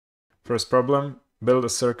First problem, build a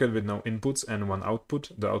circuit with no inputs and one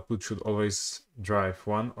output. The output should always drive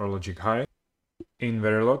 1 or logic high. In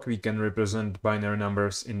Verilog, we can represent binary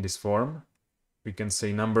numbers in this form. We can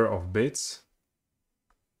say number of bits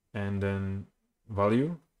and then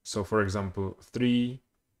value. So for example, 3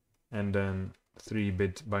 and then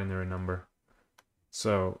 3-bit binary number.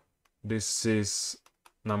 So this is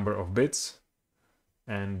number of bits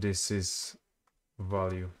and this is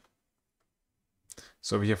value.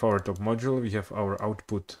 So we have our top module, we have our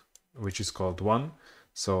output, which is called 1.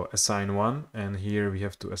 So assign 1, and here we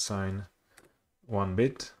have to assign 1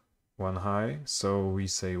 bit, 1 high. So we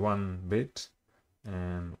say 1 bit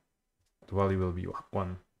and the value will be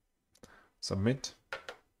 1. Submit.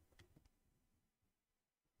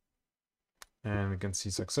 And we can see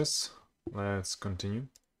success. Let's continue.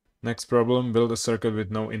 Next problem, build a circuit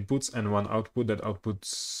with no inputs and one output that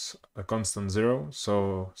outputs a constant 0.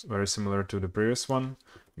 So very similar to the previous one.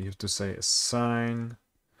 We have to say assign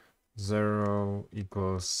 0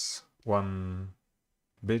 equals 1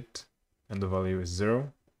 bit and the value is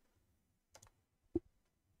 0.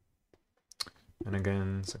 And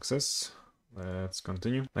again, success. Let's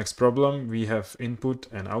continue. Next problem, we have input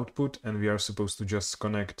and output and we are supposed to just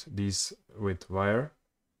connect these with wire.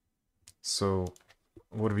 So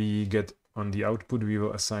what we get on the output, we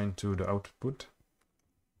will assign to the output.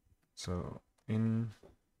 So in,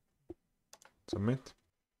 submit.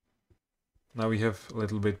 Now we have a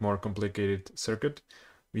little bit more complicated circuit.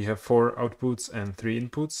 We have 4 outputs and 3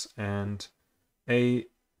 inputs, and A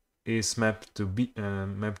is mapped to B,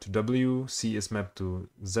 mapped to W, C is mapped to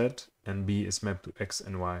Z, and B is mapped to X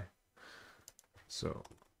and Y. So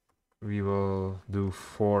we will do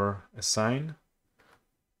 4 assign.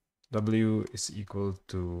 W is equal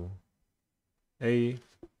to A,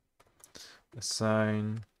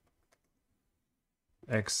 assign,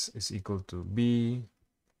 X is equal to B,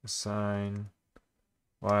 assign,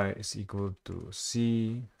 Y is equal to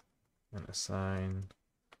C, and assign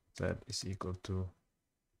Z is equal to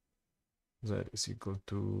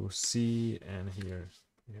C, and here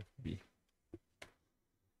we have B.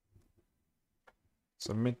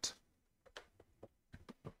 Submit.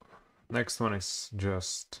 Next one is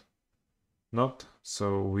just not,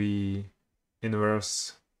 so we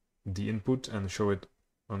inverse the input and show it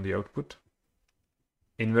on the output.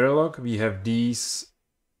 In Verilog, we have these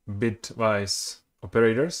bitwise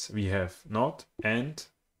operators. We have NOT, AND,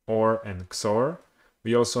 OR, and XOR.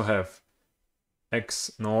 We also have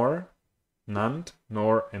XNOR, NAND,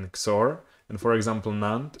 NOR, and XOR. And for example,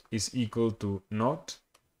 NAND is equal to NOT,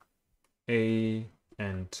 A,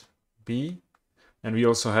 and B. And we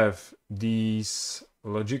also have these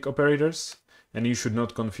logic operators, and you should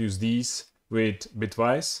not confuse these with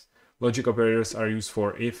bitwise. Logic operators are used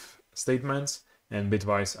for if statements, and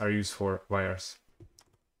bitwise are used for wires.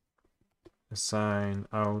 Assign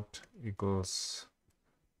out equals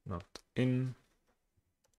not in.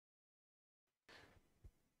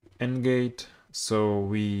 AND gate, so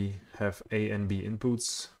we have A and B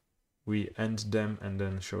inputs. We AND them and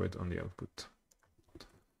then show it on the output.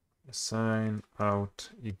 Assign out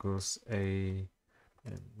equals A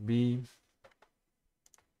and B.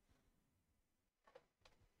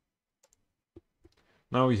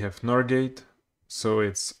 Now we have NOR gate, so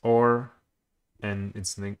it's OR and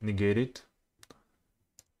it's negated.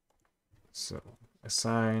 So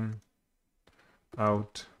assign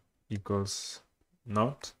out equals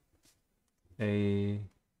not A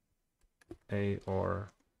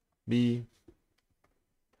or B.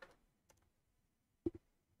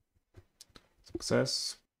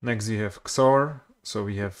 Success. Next we have XOR, so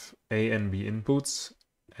we have A and B inputs,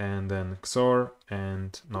 and then XOR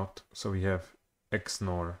and NOT, so we have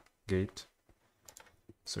XNOR gate.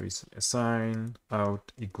 So we assign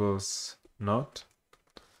out equals NOT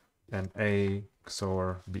and A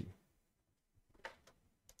XOR B.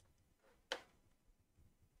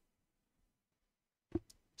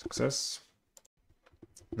 Success.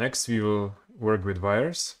 Next we will work with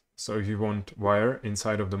wires. So if you want wire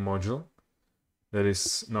inside of the module that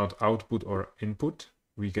is not output or input,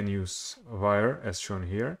 we can use wire as shown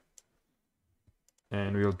here.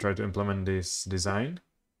 And we'll try to implement this design.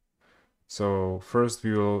 So first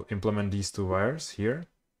we will implement these 2 wires here.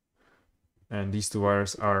 And these 2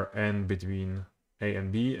 wires are N between A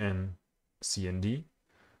and B and C and D.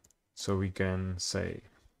 So we can say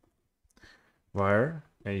wire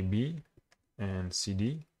AB and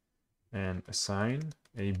CD and assign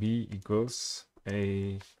AB equals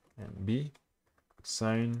A and B.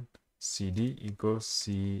 Assign CD equals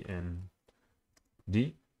C and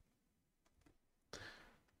D.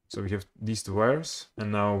 So we have these 2 wires,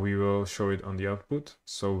 and now we will show it on the output.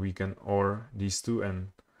 So we can OR these 2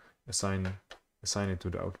 and assign it to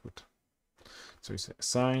the output. So we say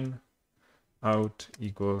assign out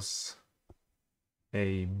equals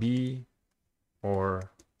AB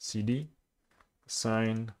or CD,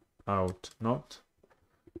 assign out not,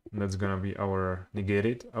 and that's gonna be our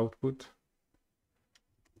negated output,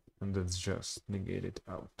 and that's just negated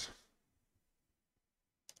out.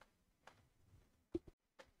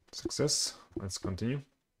 Success. Let's continue.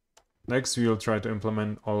 Next, we will try to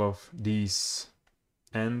implement all of these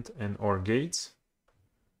AND and OR gates.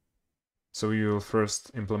 So we will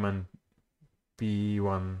first implement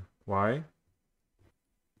P1Y,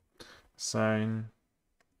 assign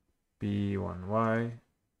P1Y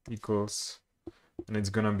equals, and it's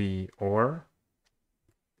gonna be OR,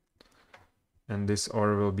 and this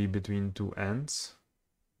OR will be between two ANDs.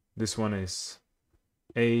 This one is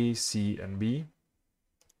A, C, and B.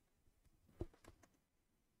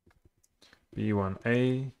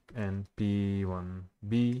 P1A and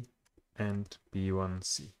P1B and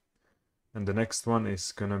P1C. And the next one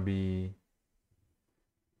is gonna be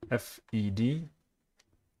FED.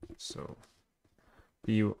 So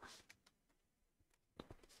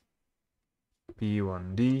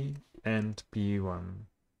P1D and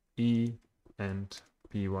P1E and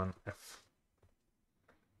P1F.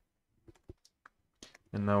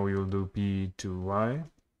 And now we will do P2Y.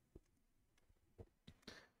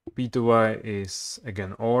 P2Y is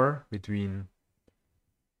again OR between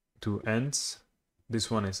two ANDs.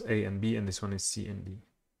 This one is A and B, and this one is C and D.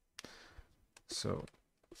 So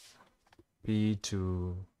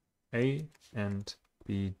P2A and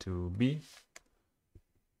P2B,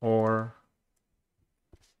 or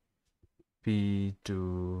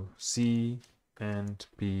P2C and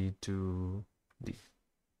P2D.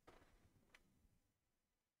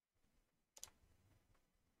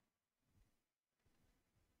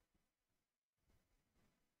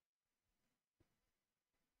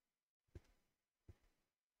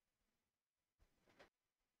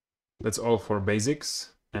 That's all for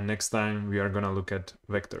basics, and next time we are gonna look at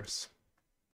vectors.